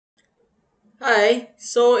Hi,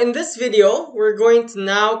 so in this video, we're going to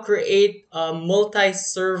now create a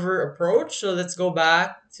multi-server approach. So let's go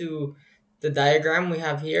back to the diagram we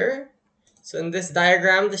have here. So in this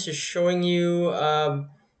diagram, this is showing you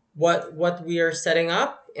what we are setting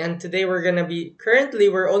up. And today currently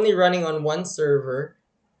we're only running on one server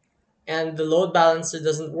and the load balancer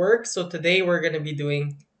doesn't work. So today we're going to be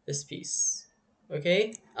doing this piece.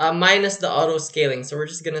 Okay, minus the auto scaling. So we're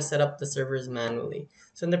just going to set up the servers manually.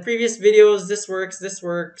 So in the previous videos, this works, this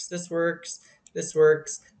works, this works, this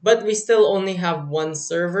works, but we still only have one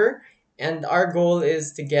server, and our goal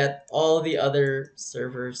is to get all the other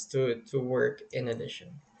servers to work in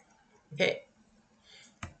addition. Okay.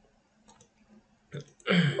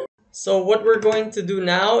 So what we're going to do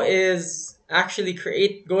now is actually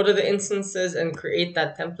go to the instances and create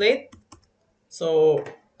that template. So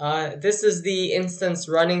this is the instance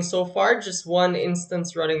running so far, just one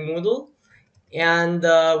instance running Moodle. And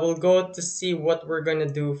we'll go to see what we're going to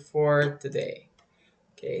do for today.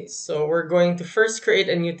 Okay, so we're going to first create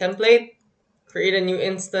a new template, create a new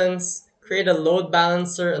instance, create a load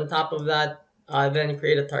balancer on top of that, then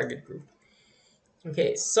create a target group.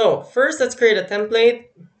 Okay, so first let's create a template.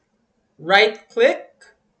 Right click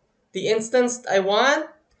the instance I want.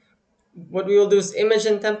 What we will do is image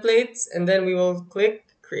and templates, and then we will click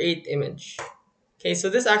create image. Okay, so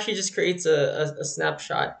this actually just creates a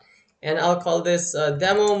snapshot. And I'll call this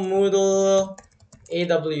demo Moodle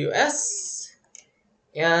AWS.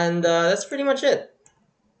 And that's pretty much it.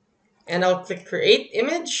 And I'll click create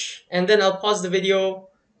image. And then I'll pause the video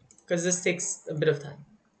because this takes a bit of time.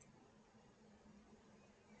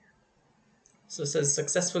 So it says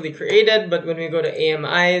successfully created. But when we go to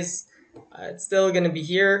AMIs, it's still going to be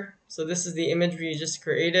here. So this is the image we just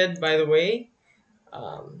created, by the way.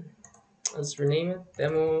 Let's rename it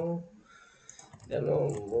demo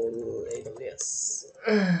Moodle AWS.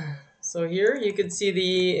 So here you can see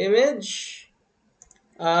the image.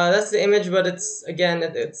 That's the image, but it's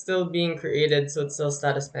still being created, so it's still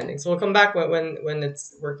status pending. So we'll come back when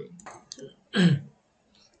it's working.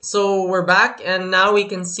 So we're back, and now we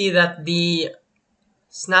can see that the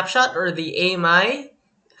snapshot or the AMI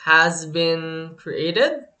has been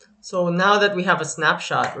created. So now that we have a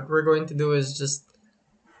snapshot, what we're going to do is just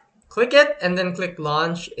click it and then click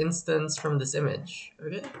launch instance from this image.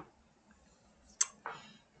 Okay.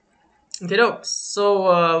 Okay, dokes.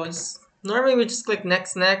 So normally we just click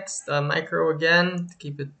next, micro again to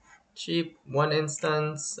keep it cheap, one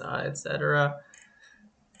instance, etc.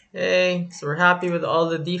 Okay, so we're happy with all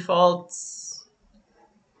the defaults.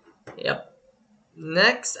 Yep.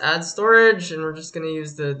 Next, add storage, and we're just gonna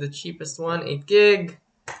use the cheapest one, 8 gig.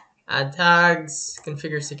 Add tags,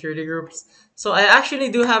 configure security groups. So I actually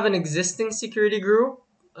do have an existing security group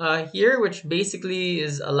here, which basically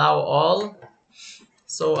is allow all.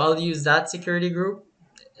 So I'll use that security group,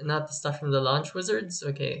 not the stuff from the launch wizards.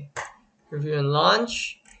 Okay, review and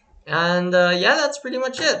launch. And yeah, that's pretty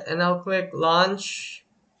much it. And I'll click launch.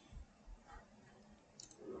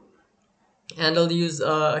 And I'll use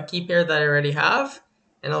a key pair that I already have.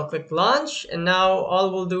 And I'll click launch, and now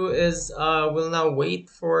all we'll do is we'll now wait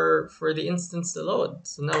for the instance to load.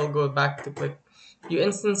 So now we'll go back to click view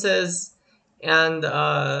instances, and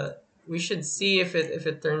we should see if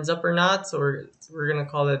it turns up or not. So we're gonna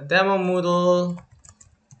call it demo Moodle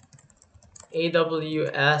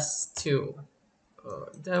AWS 2.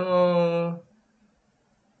 Demo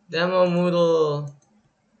Moodle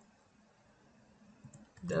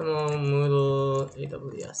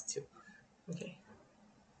AWS 2.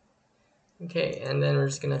 Okay, and then we're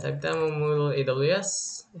just gonna type demo Moodle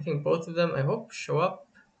AWS. I think both of them, I hope, show up.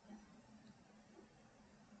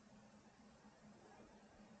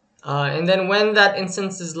 And then when that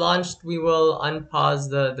instance is launched, we will unpause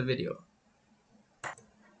the video.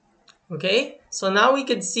 Okay, so now we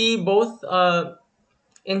could see both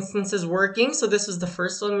instances working. So this is the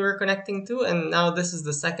first one we were connecting to, and now this is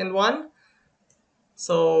the second one.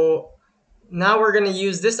 So now we're gonna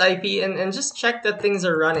use this IP and just check that things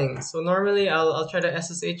are running. So normally I'll try to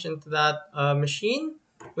SSH into that machine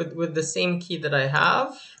with the same key that I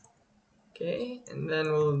have. Okay, and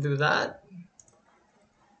then we'll do that.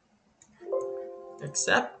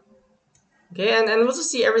 Accept. Okay, and we'll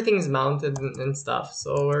just see everything's mounted and stuff.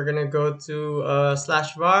 So we're gonna go to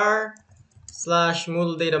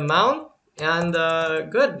 /var/Moodle data mount, and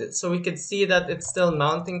good. So we could see that it's still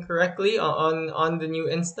mounting correctly on the new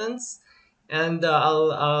instance. And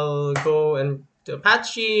I'll go to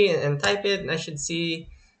Apache and type it, and I should see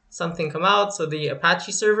something come out. So the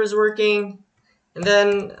Apache server is working, and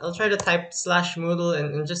then I'll try to type /Moodle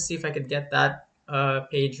and just see if I could get that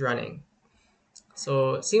page running.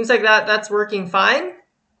 So it seems like that's working fine.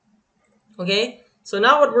 Okay, so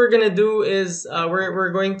now what we're gonna do is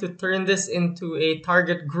we're going to turn this into a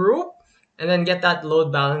target group and then get that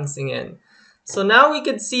load balancing in. So now we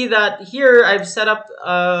could see that here I've set up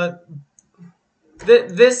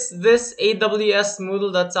this AWS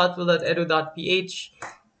Moodle.southfield.edu.ph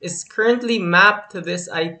is currently mapped to this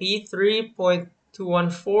IP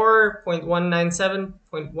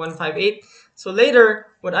 3.214.197.158. So later,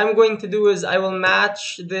 what I'm going to do is I will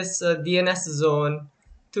match this DNS zone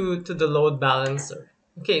to the load balancer.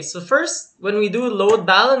 Okay, so first, when we do load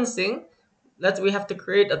balancing, we have to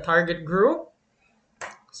create a target group.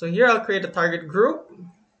 So here I'll create a target group.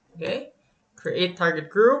 Okay, create target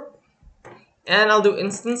group. And I'll do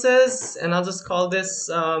instances, and I'll just call this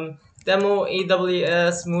demo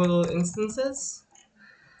AWS Moodle instances.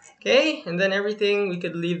 Okay, and then everything we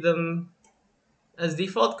could leave them as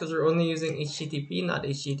default because we're only using HTTP, not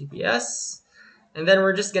HTTPS. And then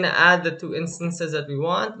we're just gonna add the two instances that we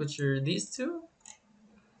want, which are these two.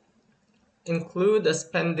 Include as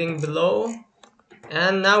pending below.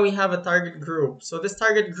 And now we have a target group. So this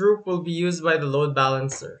target group will be used by the load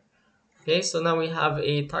balancer. Okay, so now we have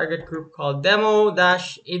a target group called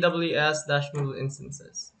demo-aws-moodle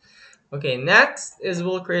instances. Okay, next is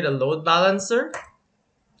we'll create a load balancer.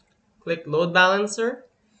 Click load balancer.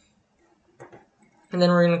 And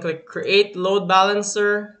then we're going to click create load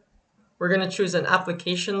balancer. We're going to choose an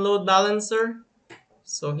application load balancer.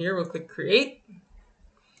 So here we'll click create.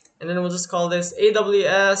 And then we'll just call this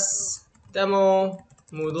AWS demo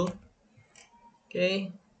Moodle.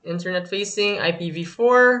 Okay, internet facing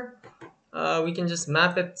IPv4. We can just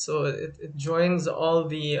map it so it joins all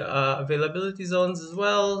the availability zones as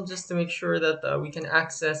well, just to make sure that we can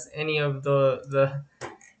access any of the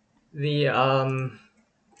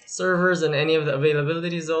servers and any of the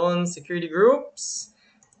availability zones, security groups.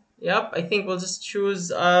 Yep, I think we'll just choose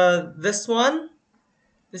this one.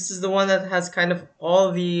 This is the one that has kind of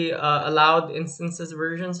all the allowed instances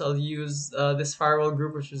versions. I'll use this firewall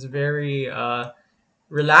group, which is very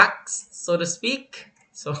relaxed, so to speak.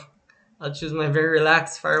 So I'll choose my very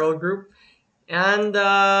relaxed firewall group. And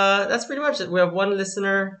that's pretty much it. We have one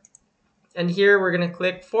listener. And here we're going to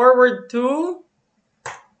click forward to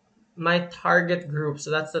my target group.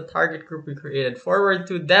 So that's the target group we created. Forward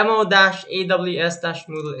to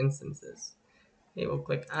demo-aws-moodle instances. Okay, we'll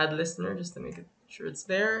click add listener just to make sure it's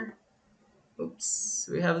there. Oops.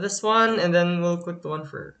 We have this one. And then we'll click the one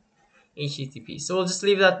for HTTP. So we'll just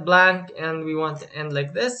leave that blank. And we want to end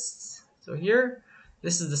like this. So here.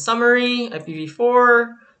 This is the summary,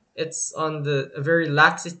 IPv4. It's on a very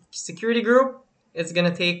lax security group. It's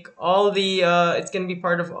gonna take all the, it's gonna be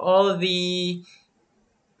part of all the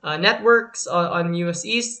networks on US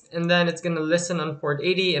East, and then it's gonna listen on port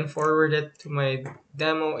 80 and forward it to my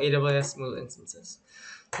demo AWS Moodle instances.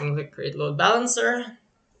 I'm gonna click create load balancer.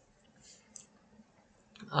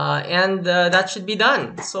 And that should be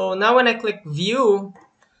done. So now when I click view,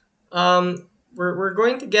 we're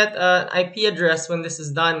going to get an IP address when this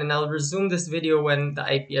is done, and I'll resume this video when the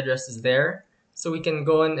IP address is there, so we can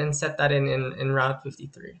go in and set that in Route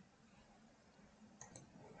 53.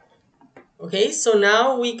 Okay, so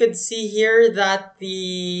now we could see here that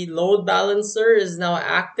the load balancer is now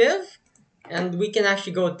active, and we can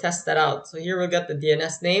actually go test that out. So here we'll get the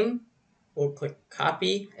DNS name. We'll click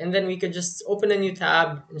copy, and then we could just open a new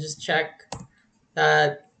tab and just check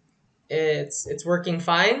that it's working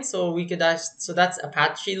fine. So we could so that's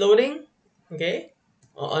Apache loading, okay,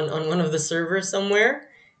 on one of the servers somewhere,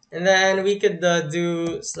 and then we could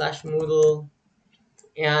do /Moodle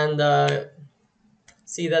and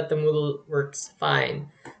see that the Moodle works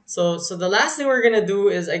fine. So the last thing we're gonna do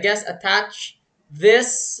is, I guess, attach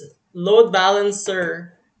this load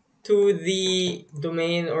balancer to the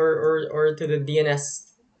domain or to the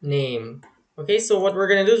DNS name. Okay, so what we're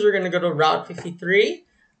gonna do is we're gonna go to Route 53.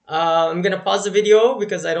 I'm gonna pause the video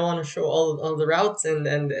because I don't want to show all the routes,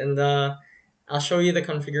 and I'll show you the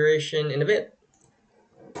configuration in a bit.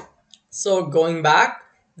 So going back,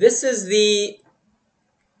 this is the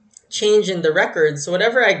change in the record. So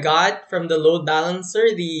whatever I got from the load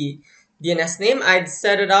balancer, the DNS name, I'd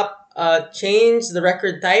set it up, change the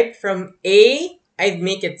record type from A, I'd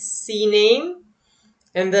make it CNAME,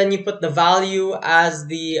 and then you put the value as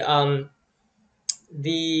the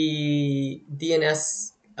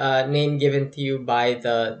DNS name given to you by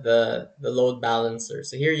the load balancer.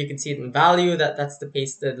 So here you can see it in value, that's the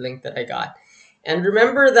pasted link that I got. And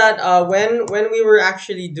remember that when we were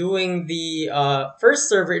actually doing the first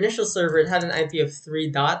server, initial server, it had an IP of 3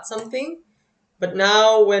 dot something. But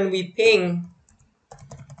now when we ping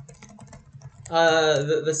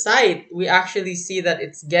the site, we actually see that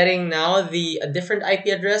it's getting now a different IP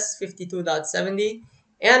address, 52.70,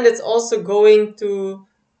 And it's also going to,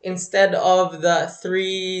 instead of the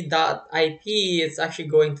 3.ip, it's actually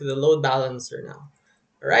going to the load balancer now.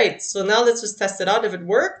 All right, so now let's just test it out. If it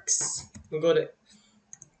works, we'll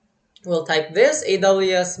type this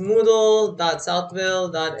AWS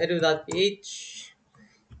Moodle.southville.edu.ph,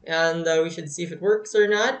 and we should see if it works or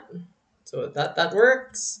not. So that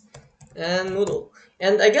works, and Moodle.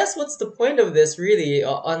 And I guess what's the point of this really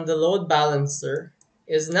on the load balancer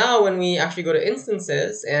is now when we actually go to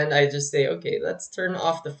instances and I just say, okay, let's turn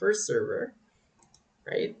off the first server,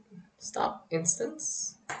 right? Stop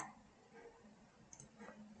instance.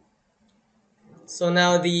 So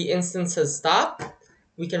now the instance has stopped.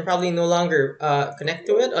 We can probably no longer connect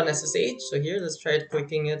to it on SSH. So here, let's try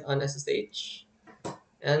clicking it on SSH.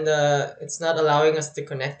 And it's not allowing us to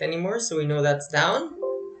connect anymore, so we know that's down.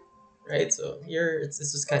 Right, so here it's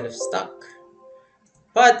just kind of stuck.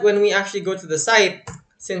 But when we actually go to the site,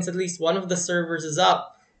 since at least one of the servers is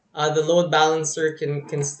up, the load balancer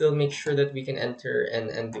can still make sure that we can enter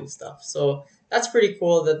and do stuff. So that's pretty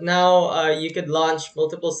cool that now you could launch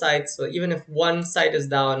multiple sites. So even if one site is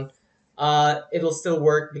down, it'll still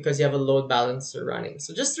work because you have a load balancer running.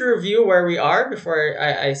 So just to review where we are before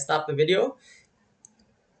I stop the video,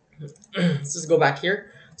 let's just go back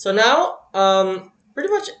here. So now, pretty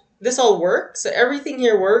much this all works. So everything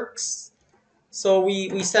here works. So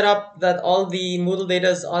we set up that all the Moodle data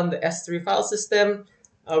is on the S3 file system.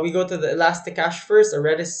 We go to the Elasticache first, a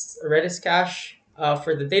Redis cache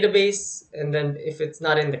for the database. And then if it's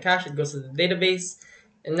not in the cache, it goes to the database.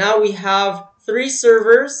 And now we have 3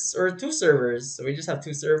 servers, or 2 servers. So we just have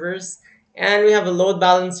 2 servers. And we have a load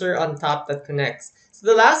balancer on top that connects. So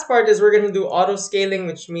the last part is we're going to do auto scaling,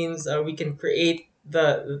 which means we can create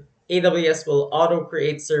the AWS will auto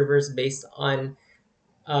create servers based on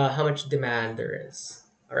how much demand there is.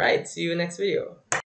 All right, see you next video.